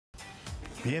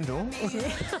Bien, ¿no? Sí.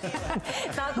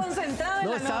 Estaba concentrado en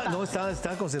la nota. No,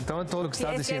 estaba concentrado en todo lo que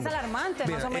estabas diciendo. Es alarmante.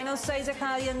 Mira, más o menos 6 de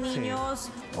cada 10 niños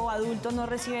o adultos no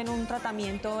reciben un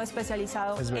tratamiento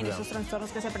especializado en esos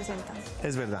trastornos que se presentan.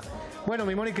 Es verdad. Bueno,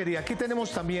 mi Moni querida, aquí tenemos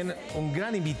también un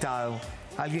gran invitado.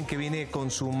 Alguien que viene con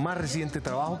su más reciente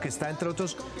trabajo, que está, entre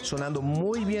otros, sonando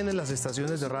muy bien en las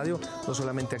estaciones de radio, no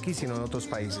solamente aquí, sino en otros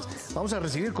países. Vamos a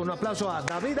recibir con un aplauso a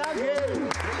David Ángel,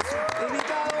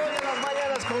 invitado hoy en las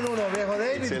mañanas con uno, viejo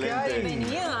David. Excelente. ¿Qué hay?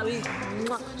 Bienvenido, David.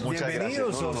 Muchas Bienvenido,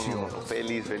 gracias. socio.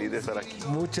 Feliz de estar aquí.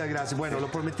 Muchas gracias. Bueno, lo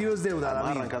prometido es deuda,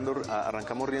 David.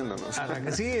 Arrancamos riéndonos.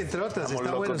 Sí, entre otras, Estamos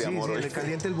está bueno, sí, amor, el de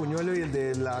caliente el buñuelo y el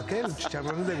de la, ¿qué? Los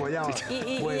chicharrones de guayaba.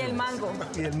 Y el mango.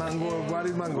 Y el mango,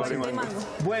 guarimango. Guarimango.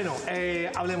 Bueno,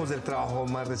 hablemos del trabajo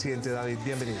más reciente, David.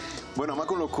 Bienvenido. Bueno, Ama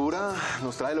con Locura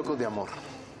nos trae locos de amor.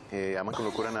 Ama con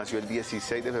Locura nació el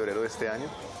 16 de febrero de este año.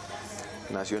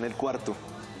 Nació en el cuarto.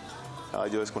 Estaba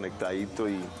yo desconectadito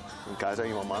y en casa de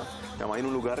mi mamá. Mi mamá en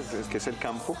un lugar que es el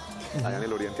campo, allá en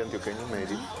el oriente antioqueño, en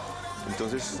Medellín.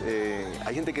 Entonces,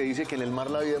 hay gente que dice que en el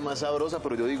mar la vida es más sabrosa,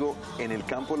 pero yo digo, en el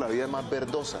campo la vida es más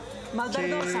verdosa. Más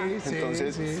verdosa.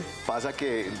 Entonces, pasa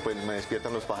que pues, me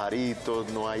despiertan los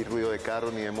pajaritos, no hay ruido de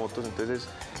carros ni de motos, entonces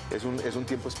es un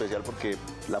tiempo especial porque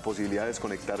la posibilidad de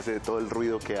desconectarse de todo el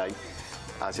ruido que hay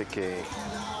hace que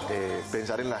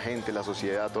pensar en la gente, la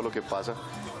sociedad, todo lo que pasa,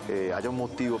 haya un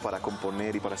motivo para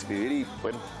componer y para escribir y,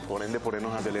 bueno, por ende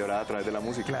ponernos a celebrar a través de la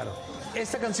música. Claro.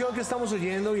 Esta canción que estamos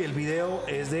oyendo y el video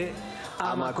es de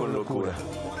Ama con Locura.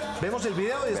 ¿Vemos el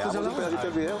video y después hablamos? Un pedacito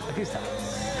del video. Aquí está.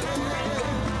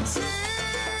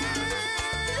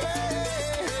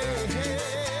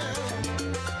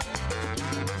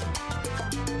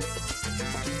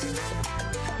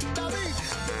 David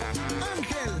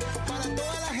Ángel, para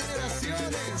todas las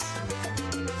generaciones.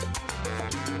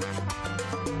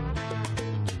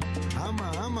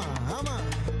 Ama, ama, ama.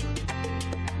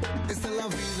 Esta es la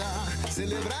vida,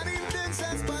 celebrar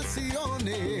intensas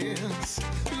pasiones.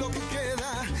 Lo que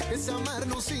queda es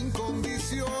amarnos sin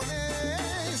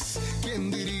condiciones. ¿Quién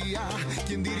diría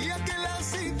que las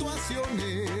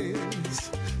situaciones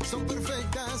son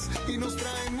perfectas y nos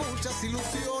traen muchas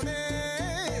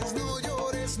ilusiones? No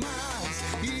llores más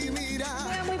y mira.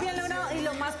 Muy bien logrado. Y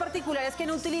lo más particular es que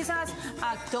no utilizas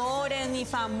actores, ni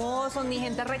famosos, ni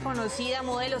gente reconocida,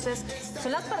 modelos.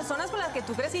 Son las personas con las que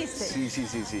tú creciste.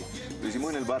 Sí. Lo hicimos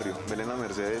en el barrio, Belén La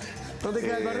Mercedes. ¿Dónde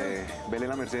queda el barrio? Belén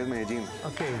La Mercedes, Medellín.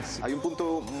 Okay. Hay un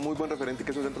punto muy buen referente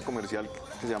que es un centro comercial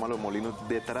que se llama Los Molinos.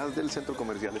 Detrás del centro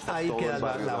comercial está ahí todo queda el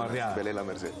barrio, la barriada. Belén La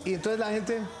Mercedes. ¿Y entonces la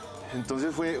gente?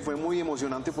 Entonces fue muy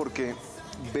emocionante porque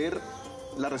ver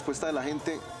la respuesta de la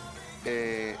gente.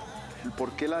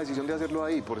 ¿Por qué la decisión de hacerlo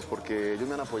ahí? Pues porque ellos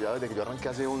me han apoyado desde que yo arranqué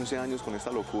hace 11 años con esta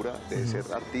locura de ser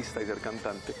artista y ser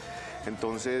cantante.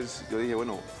 Entonces yo dije,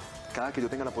 bueno, cada que yo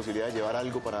tenga la posibilidad de llevar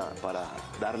algo para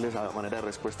darles a manera de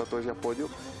respuesta a todo ese apoyo.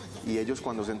 Y ellos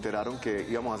cuando se enteraron que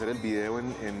íbamos a hacer el video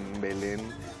en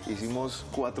Belén, hicimos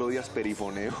 4 días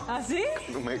perifoneo. ¿Ah, sí?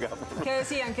 Con un megáfono. ¿Qué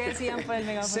decían por el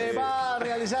megáfono? Se va a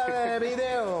realizar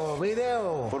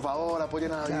video. Por favor,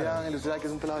 apoyen a David Ángel, usted sabe que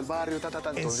es un pelado del barrio,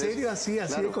 Entonces, ¿en serio así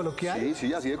de coloquial?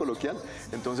 Sí, así de coloquial.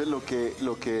 Entonces lo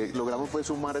que logramos fue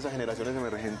sumar esas generaciones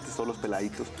emergentes, todos los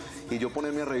peladitos, y yo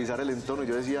ponerme a revisar el entorno. Y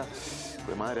yo decía,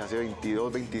 pues madre, hace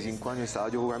 22, 25 años estaba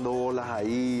yo jugando bolas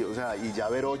ahí, o sea, y ya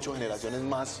ver 8 generaciones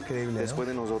más después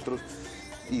de nosotros.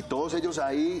 Y todos ellos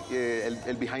ahí,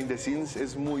 el behind the scenes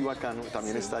es muy bacano,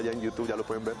 también está allá en YouTube, ya lo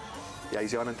pueden ver. Y ahí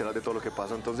se van a enterar de todo lo que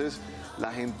pasa. Entonces,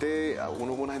 la gente,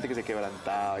 hubo una gente que se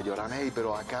quebrantaba, lloraban, hey,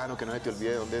 pero bacano, que no se te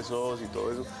olvide dónde sos y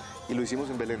todo eso. Y lo hicimos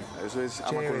en Belén. Eso es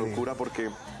Ama con Locura porque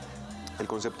el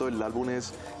concepto del álbum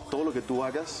es todo lo que tú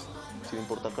hagas, sin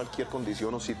importar cualquier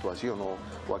condición o situación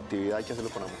o actividad, hay que hacerlo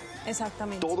con amor.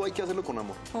 Exactamente. Todo hay que hacerlo con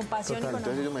amor. Con pasión y con amor.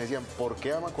 Entonces ellos me decían, ¿por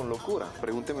qué ama con locura?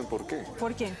 Pregúnteme por qué.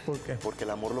 ¿Por qué? Porque el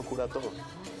amor lo cura todo.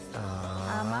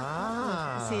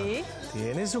 Ama. Sí.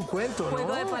 Tiene su cuento, ¿no?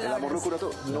 Juego de palabras. El amor lo cura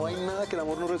todo. No hay nada que el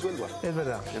amor no resuelva. Es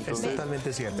verdad, Entonces, es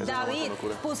totalmente cierto. David,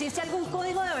 ¿pusiste algún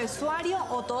código de vestuario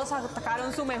o todos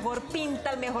sacaron su mejor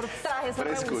pinta, el mejor traje, se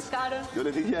rebuscaron? Yo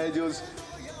les dije a ellos,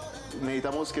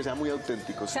 necesitamos que sean muy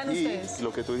auténticos. Sean y ustedes.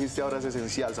 Lo que tú dijiste ahora es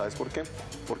esencial, ¿sabes por qué?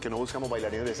 Porque no buscamos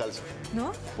bailarines de salsa.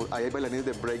 ¿No? Ahí hay bailarines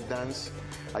de breakdance,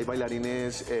 hay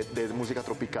bailarines de música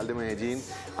tropical de Medellín,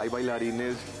 hay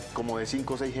bailarines como de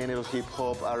 5 o 6 géneros, hip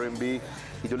hop, R&B.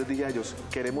 Y yo les dije a ellos,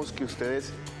 queremos que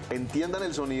ustedes entiendan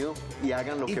el sonido y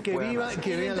hagan lo que puedan hacer.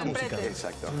 Que vean la música.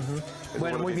 Exacto.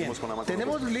 Bueno, muy bien.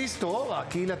 Tenemos listo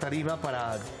aquí la tarima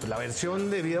para la versión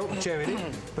de video chévere,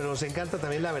 pero nos encanta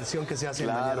también la versión que se hace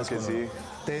en Mañanas Claro que con sí.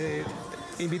 Te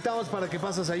invitamos para que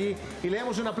pases allí y le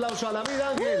demos un aplauso a David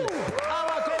Ángel.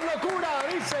 ¡Ama con Locura!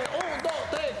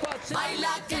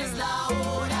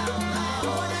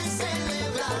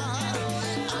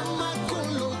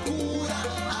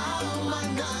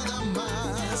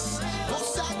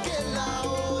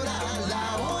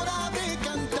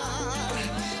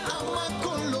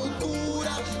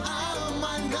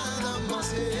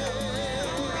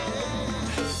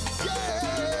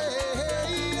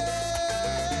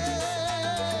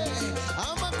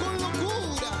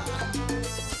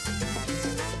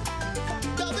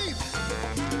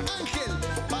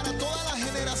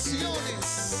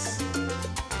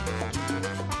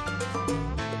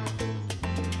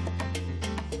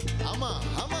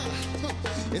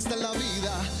 esta es la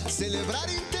vida, celebrar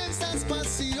intensas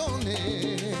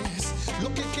pasiones.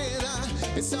 Lo que queda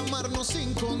es amarnos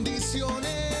sin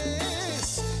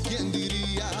condiciones. ¿Quién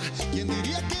diría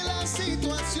que las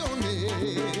situaciones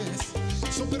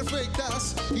son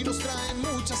perfectas y nos traen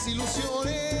muchas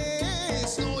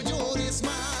ilusiones? No llores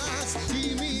más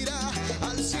y mira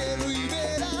al cielo y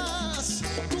verás,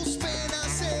 tus penas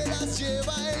se las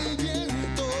lleva el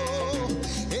viento.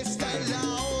 Esta es la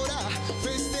hora,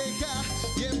 festeja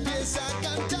y empieza a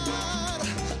cantar.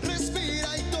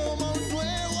 Respira y toma un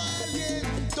nuevo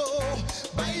aliento.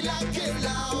 Baila que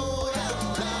la hora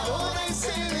es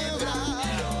celebrar.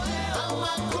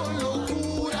 Ama con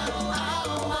locura,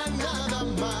 ama nada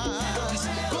más.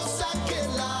 Goza que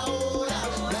la hora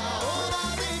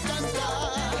de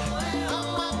cantar.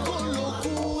 Ama con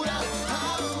locura,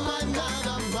 ama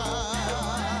nada más.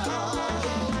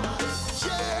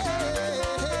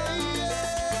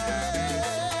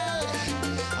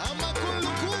 Ama con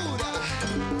locura.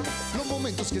 Los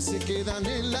momentos que se quedan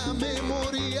en la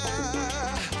memoria.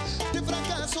 De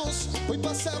fracasos hoy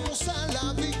pasamos a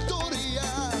la victoria.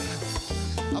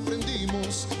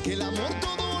 Aprendimos que el amor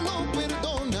todo lo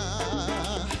perdona.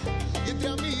 Y entre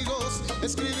amigos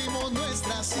escribimos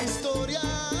nuestras historias.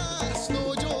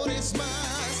 No llores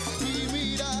más y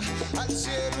mira al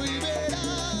cielo y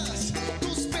verás,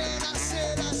 tus penas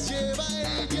se las lleva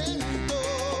el viento.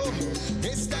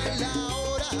 Esta es la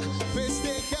hora,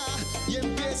 festeja y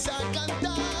empieza a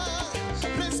cantar.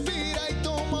 Respira y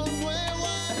toma un nuevo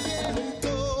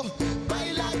aliento.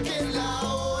 Baila que la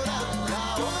hora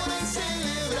es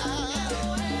celebrar.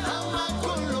 Ama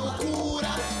con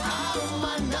locura,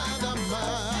 ama nada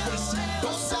más.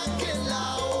 Goza que la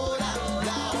hora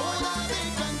de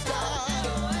cantar.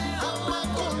 Ama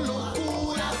con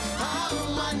locura,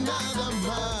 ama nada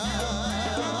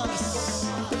más.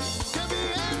 ¡Qué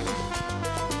bien!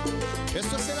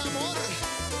 Eso es el amor.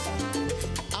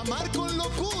 Amar con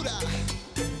locura.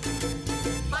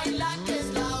 Baila que es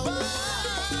la hora.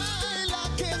 Baila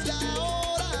que es la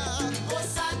hora.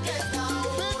 Goza que es la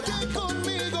hora. Ven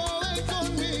conmigo,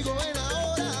 ven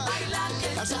ahora. Baila que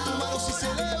es la hora. Alza tus manos y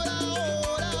celebra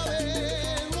ahora.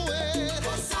 Ven, mujer.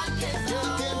 Goza que es la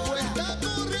hora. El tiempo está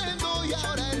corriendo y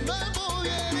ahora el nuevo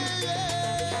viene bien.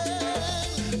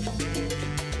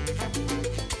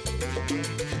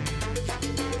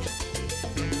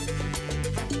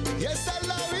 Y esa es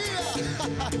la vida.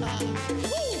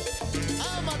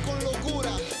 Ama con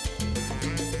locura.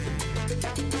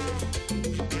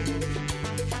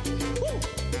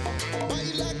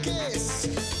 Baila que es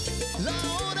la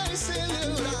hora de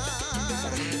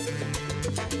celebrar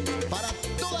para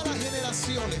todas las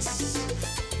generaciones.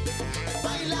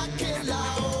 Baila que la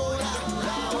hora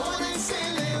es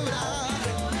celebrar.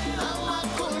 Ama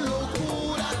con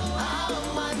locura,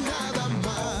 ama nada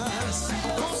más.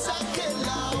 Goza que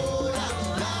la hora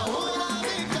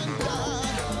de cantar.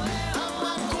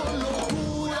 Ama con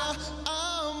locura,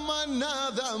 ama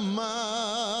nada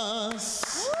más.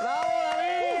 ¡Bravo,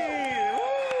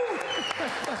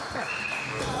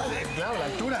 David! Claro, la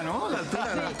altura, ¿no? La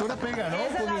altura pega, ¿no?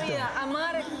 Esa es la Poquito. vida,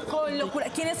 amar con locura.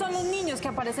 ¿Quiénes son los niños que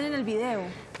aparecen en el video?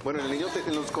 Bueno,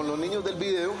 con los niños del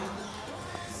video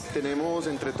tenemos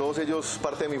entre todos ellos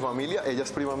parte de mi familia. Ella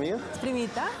es prima mía.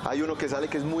 ¿Primita? Hay uno que sale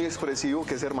que es muy expresivo,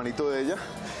 que es hermanito de ella.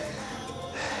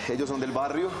 Ellos son del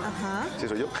barrio. Ajá. ¿Sí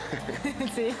soy yo?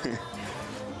 Sí.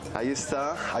 Ahí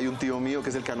está. Hay un tío mío que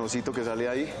es el Canocito que sale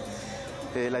ahí.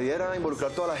 La idea era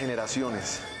involucrar todas las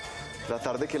generaciones.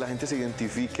 Tratar de que la gente se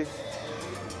identifique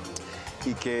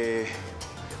y que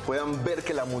puedan ver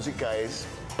que la música es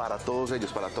para todos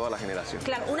ellos, para toda la generación.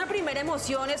 Claro, una primera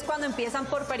emoción es cuando empiezan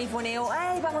por perifoneo.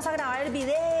 Ay, vamos a grabar el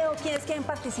video, ¿quiénes quieren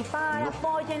participar? No.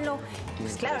 Apóyenlo.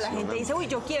 Pues claro, la gente dice, uy,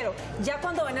 yo quiero. Ya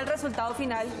cuando ven el resultado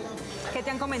final, ¿qué te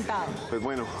han comentado? Pues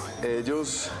bueno,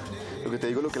 ellos, lo que te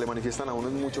digo, lo que le manifiestan a uno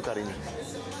es mucho cariño.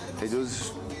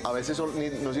 Ellos a veces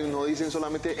no dicen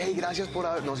solamente, hey, gracias por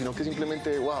haber, no, sino que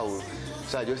simplemente, wow.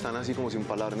 O sea, ellos están así como sin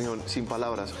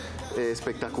palabras,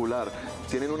 espectacular.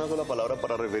 Tienen una sola palabra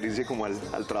para referirse como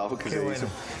al trabajo que Qué se bueno. hizo.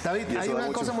 David, Y hay eso da una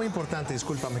mucho. cosa muy importante,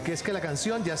 discúlpame, que es que la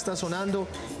canción ya está sonando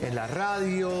en la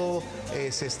radio,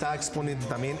 se está exponiendo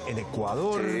también en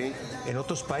Ecuador, Sí. en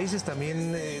otros países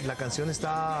también la canción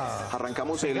está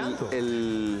Arrancamos pegando.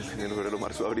 en el febrero,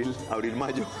 marzo, abril,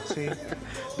 mayo. Sí.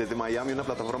 Desde Miami, una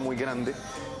plataforma muy grande,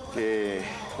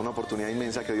 una oportunidad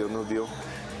inmensa que Dios nos dio.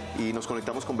 Y nos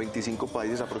conectamos con 25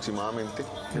 países aproximadamente.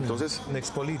 Entonces, En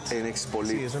Expolit. En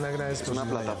Expolit. Sí, es una gran Es una exposición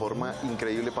plataforma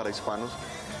increíble para hispanos.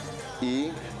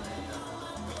 Y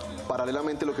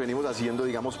paralelamente lo que venimos haciendo,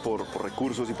 digamos, por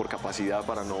recursos y por capacidad,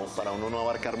 para uno no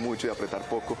abarcar mucho y apretar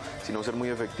poco, sino ser muy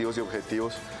efectivos y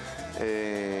objetivos,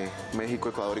 México,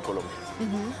 Ecuador y Colombia.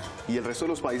 Y el resto de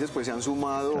los países pues se han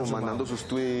sumado, mandando sus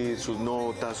tweets, sus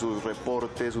notas, sus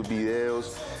reportes, sus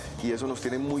videos. Y eso nos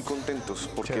tiene muy contentos,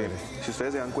 porque Chévere. si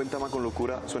ustedes se dan cuenta, con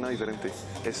Locura suena diferente.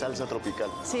 Es salsa tropical,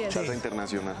 Sí, es. salsa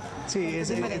internacional. Sí, es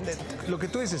diferente. lo que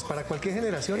tú dices, para cualquier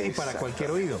generación y para cualquier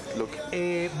oído. Lo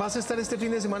 ¿Vas a estar este fin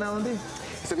de semana dónde?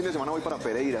 Este fin de semana voy para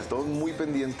Pereira, todos muy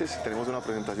pendientes, tenemos una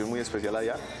presentación muy especial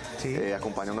allá, Sí.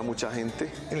 acompañando a mucha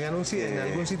gente. ¿En algún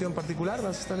sitio en particular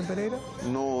vas a estar en Pereira?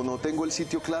 No tengo el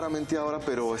sitio claramente ahora,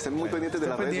 pero estén muy pendientes de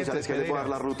las redes sociales, que les voy a dar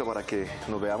la ruta para que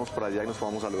nos veamos por allá y nos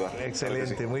podamos saludar. Excelente,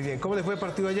 Claro que sí. muy bien. ¿Cómo le fue el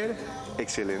partido ayer?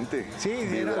 Excelente. Sí, ¿era lo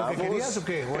que Vibramos. querías o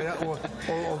qué?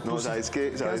 No, sabes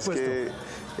que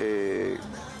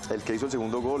el que hizo el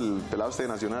segundo gol, el pelado este de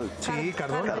Nacional. Sí,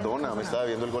 Cardona. Cardona, me estaba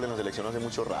viendo el gol en la selección hace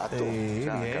mucho rato. Sí,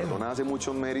 bien. Cardona hace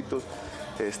muchos méritos,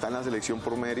 está en la selección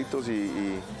por méritos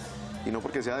y no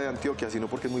porque sea de Antioquia, sino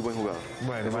porque es muy buen jugador.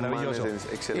 Bueno, Es un man maravilloso.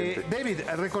 excelente. David,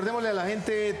 recordémosle a la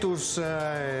gente tus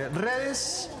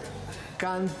redes.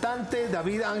 Cantante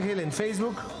David Ángel en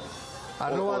Facebook.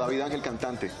 O David Ángel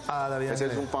Cantante. David Ese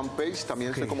Ángel. es un fanpage,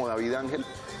 también estoy como David Ángel.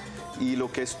 Y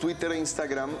lo que es Twitter e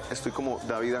Instagram, estoy como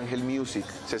David Ángel Music.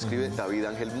 Se escribe David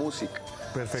Ángel Music.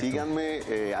 Perfecto. Síganme,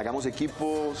 hagamos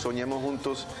equipo, soñemos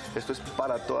juntos. Esto es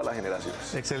para todas las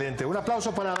generaciones. Excelente. Un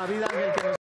aplauso para David Ángel. Que nos